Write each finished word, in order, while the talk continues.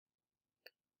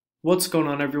What's going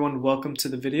on, everyone? Welcome to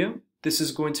the video. This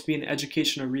is going to be an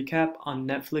educational recap on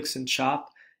Netflix and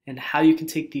SHOP and how you can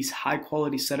take these high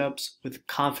quality setups with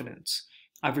confidence.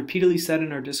 I've repeatedly said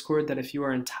in our Discord that if you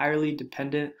are entirely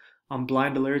dependent on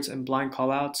blind alerts and blind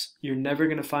callouts, you're never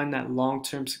going to find that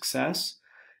long-term success.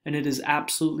 And it is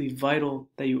absolutely vital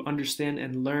that you understand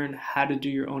and learn how to do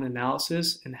your own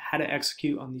analysis and how to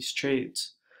execute on these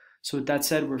trades. So with that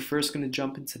said, we're first going to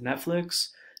jump into Netflix.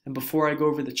 And before I go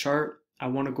over the chart, I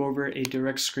want to go over a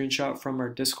direct screenshot from our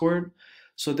Discord.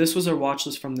 So this was our watch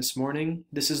list from this morning.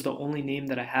 This is the only name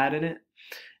that I had in it.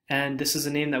 And this is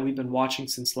a name that we've been watching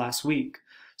since last week.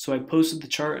 So I posted the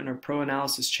chart in our Pro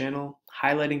Analysis channel,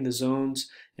 highlighting the zones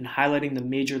and highlighting the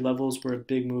major levels where a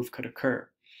big move could occur.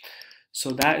 So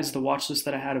that is the watch list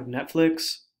that I had of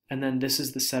Netflix. And then this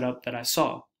is the setup that I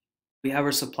saw. We have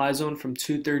our supply zone from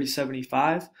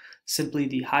 230.75, simply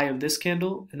the high of this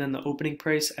candle, and then the opening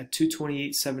price at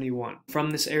 228.71. From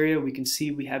this area, we can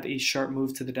see we have a sharp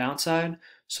move to the downside.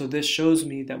 So this shows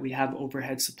me that we have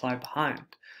overhead supply behind.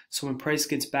 So when price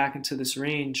gets back into this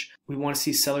range, we want to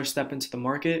see sellers step into the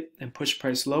market and push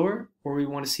price lower, or we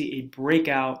want to see a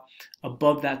breakout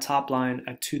above that top line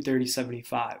at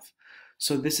 230.75.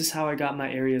 So this is how I got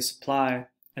my area of supply.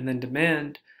 And then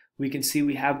demand, we can see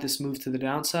we have this move to the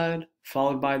downside,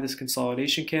 followed by this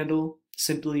consolidation candle,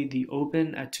 simply the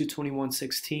open at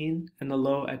 221.16 and the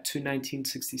low at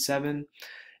 219.67.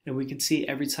 And we can see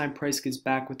every time price gets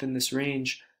back within this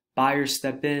range, buyers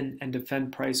step in and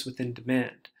defend price within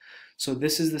demand. So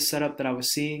this is the setup that I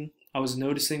was seeing. I was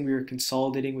noticing we were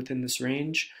consolidating within this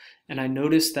range, and I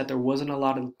noticed that there wasn't a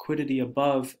lot of liquidity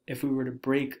above if we were to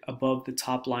break above the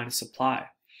top line of supply.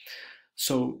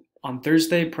 So on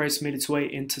Thursday, price made its way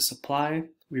into supply.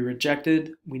 We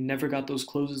rejected. We never got those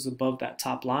closes above that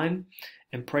top line,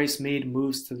 and price made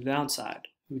moves to the downside.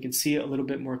 We can see it a little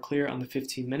bit more clear on the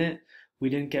 15-minute. We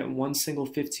didn't get one single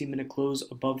 15-minute close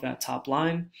above that top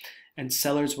line, and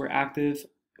sellers were active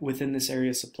within this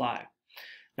area of supply.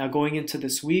 Now going into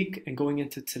this week and going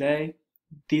into today,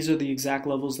 these are the exact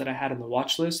levels that I had in the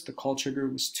watch list. The call trigger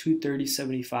was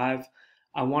 230.75.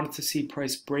 I wanted to see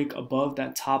price break above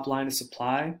that top line of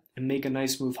supply and make a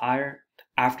nice move higher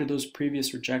after those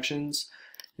previous rejections.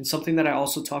 And something that I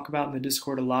also talk about in the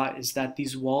Discord a lot is that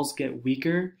these walls get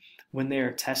weaker when they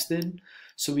are tested.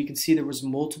 So we can see there was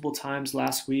multiple times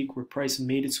last week where price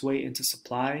made its way into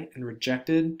supply and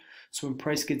rejected. So when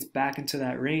price gets back into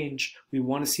that range, we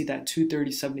want to see that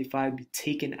 230.75 be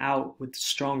taken out with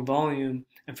strong volume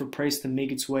and for price to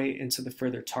make its way into the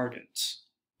further targets.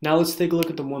 Now let's take a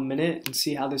look at the 1 minute and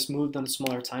see how this moved on a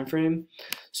smaller time frame.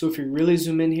 So if we really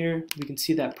zoom in here, we can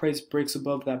see that price breaks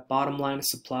above that bottom line of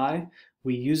supply.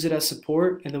 We use it as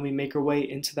support, and then we make our way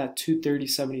into that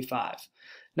 230.75.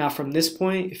 Now from this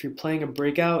point, if you're playing a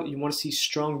breakout, you want to see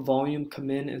strong volume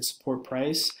come in and support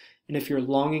price. And if you're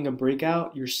longing a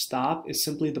breakout, your stop is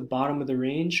simply the bottom of the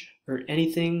range or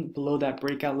anything below that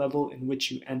breakout level in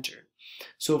which you enter.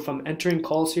 So if I'm entering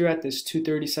calls here at this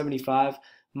 230.75,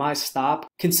 my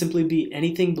stop can simply be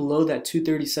anything below that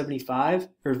 230.75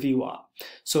 or VWAP.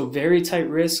 So very tight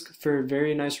risk for a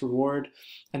very nice reward.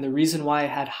 And the reason why I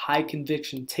had high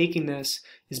conviction taking this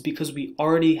is because we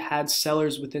already had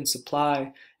sellers within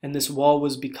supply and this wall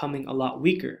was becoming a lot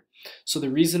weaker. So the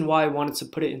reason why I wanted to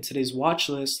put it in today's watch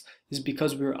list is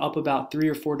because we were up about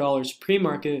 $3 or $4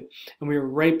 pre-market and we were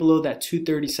right below that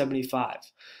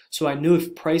 230.75. So I knew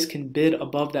if price can bid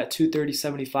above that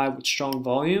 230.75 with strong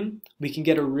volume, we can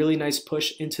get a really nice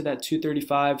push into that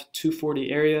 235,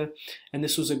 240 area. And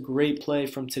this was a great play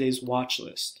from today's watch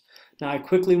list. Now I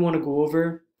quickly want to go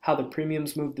over how the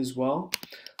premiums moved as well.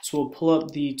 So we'll pull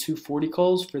up the 240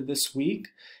 calls for this week,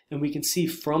 and we can see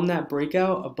from that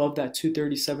breakout above that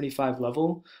 230.75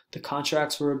 level, the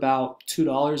contracts were about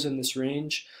 $2 in this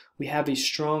range. We have a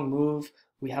strong move.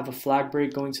 We have a flag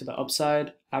break going to the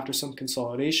upside after some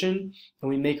consolidation, and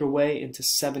we make our way into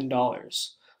 $7.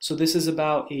 So this is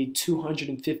about a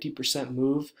 250%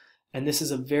 move, and this is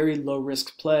a very low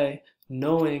risk play,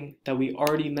 knowing that we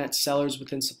already met sellers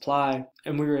within supply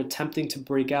and we were attempting to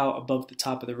break out above the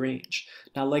top of the range.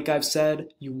 Now, like I've said,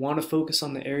 you want to focus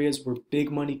on the areas where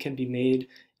big money can be made.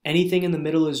 Anything in the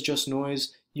middle is just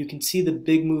noise. You can see the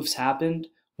big moves happened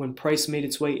when price made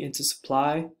its way into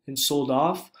supply and sold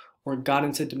off, or got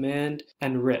into demand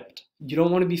and ripped. You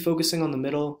don't want to be focusing on the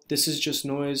middle. This is just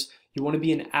noise. You want to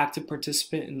be an active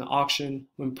participant in the auction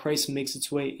when price makes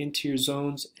its way into your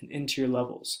zones and into your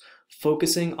levels.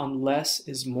 Focusing on less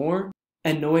is more,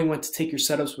 and knowing when to take your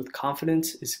setups with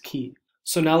confidence is key.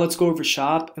 So now let's go over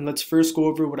SHOP, and let's first go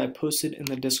over what I posted in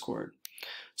the Discord.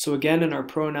 So again, in our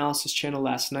pro analysis channel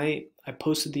last night, I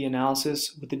posted the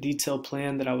analysis with the detailed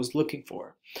plan that I was looking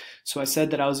for. So I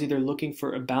said that I was either looking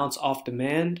for a bounce off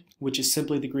demand, which is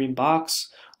simply the green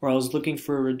box, or I was looking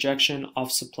for a rejection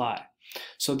off supply.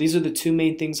 So these are the two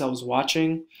main things I was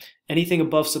watching. Anything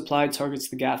above supply targets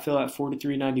the gap fill at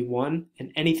 43.91,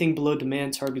 and anything below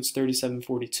demand targets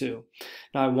 37.42.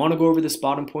 Now I want to go over this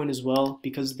bottom point as well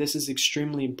because this is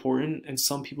extremely important and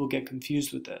some people get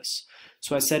confused with this.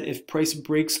 So I said if price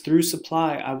breaks through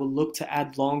supply, I will look to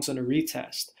add longs on a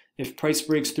retest. If price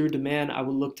breaks through demand, I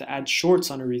will look to add shorts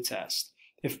on a retest.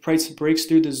 If price breaks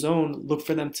through the zone, look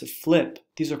for them to flip.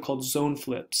 These are called zone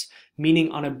flips, meaning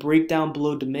on a breakdown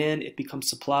below demand, it becomes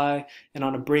supply, and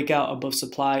on a breakout above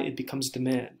supply, it becomes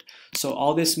demand. So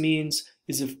all this means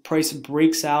is if price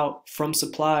breaks out from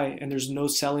supply and there's no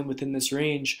selling within this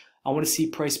range, I want to see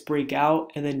price break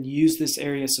out and then use this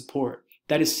area support.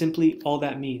 That is simply all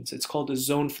that means. It's called a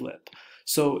zone flip.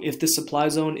 So if the supply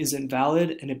zone isn't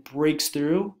valid and it breaks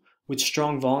through with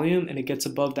strong volume and it gets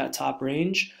above that top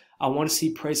range, I want to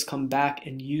see price come back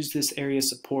and use this area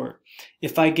support.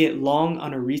 If I get long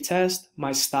on a retest,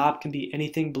 my stop can be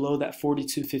anything below that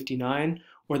 42.59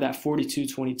 or that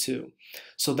 42.22.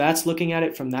 So that's looking at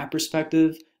it from that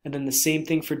perspective. And then the same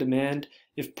thing for demand.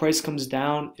 If price comes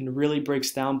down and really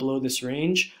breaks down below this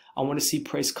range, I want to see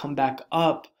price come back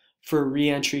up for a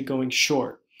re-entry going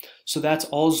short. So that's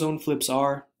all zone flips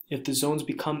are. If the zones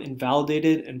become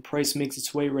invalidated and price makes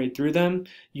its way right through them,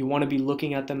 you want to be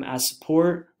looking at them as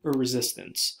support or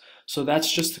resistance. So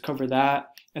that's just to cover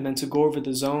that. And then to go over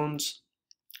the zones,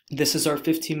 this is our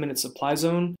 15-minute supply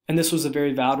zone. And this was a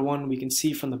very valid one. We can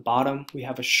see from the bottom, we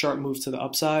have a sharp move to the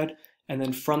upside. And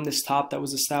then from this top that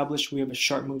was established, we have a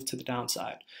sharp move to the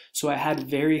downside. So I had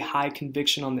very high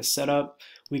conviction on this setup.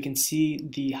 We can see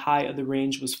the high of the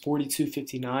range was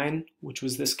 42.59, which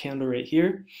was this candle right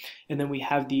here. And then we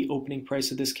have the opening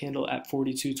price of this candle at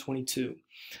 42.22.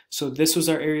 So this was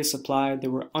our area supply.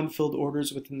 There were unfilled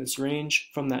orders within this range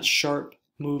from that sharp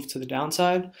move to the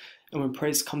downside. And when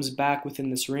price comes back within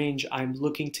this range, I'm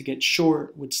looking to get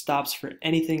short with stops for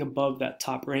anything above that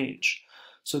top range.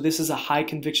 So this is a high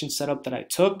conviction setup that I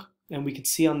took, and we can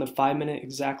see on the 5-minute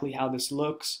exactly how this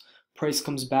looks. Price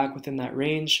comes back within that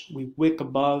range. We wick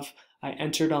above. I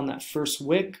entered on that first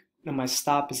wick, and my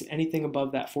stop is anything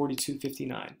above that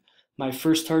 42.59. My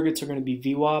first targets are going to be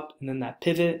VWAP and then that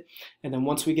pivot. And then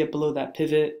once we get below that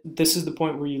pivot, this is the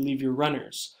point where you leave your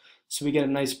runners. So we get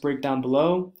a nice breakdown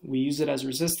below, we use it as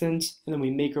resistance, and then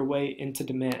we make our way into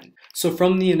demand. So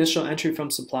from the initial entry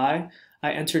from supply,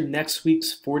 I entered next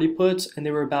week's 40 puts, and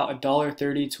they were about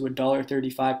 $1.30 to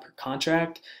 $1.35 per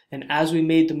contract. And as we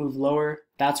made the move lower,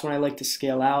 that's when I like to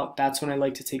scale out. That's when I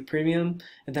like to take premium.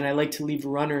 And then I like to leave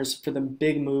runners for the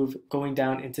big move going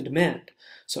down into demand.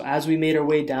 So as we made our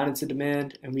way down into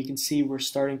demand, and we can see we're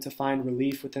starting to find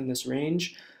relief within this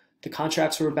range, the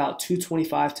contracts were about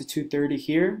 225 to 230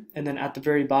 here, and then at the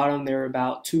very bottom they were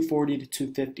about 240 to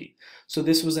 250. So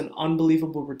this was an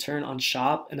unbelievable return on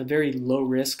SHOP and a very low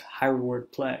risk, high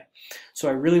reward play. So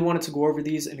I really wanted to go over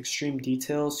these in extreme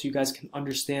detail so you guys can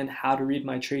understand how to read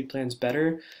my trade plans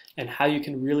better and how you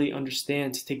can really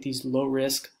understand to take these low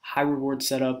risk, high reward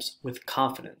setups with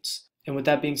confidence. And with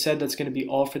that being said, that's going to be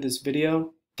all for this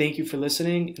video. Thank you for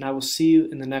listening, and I will see you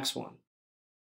in the next one.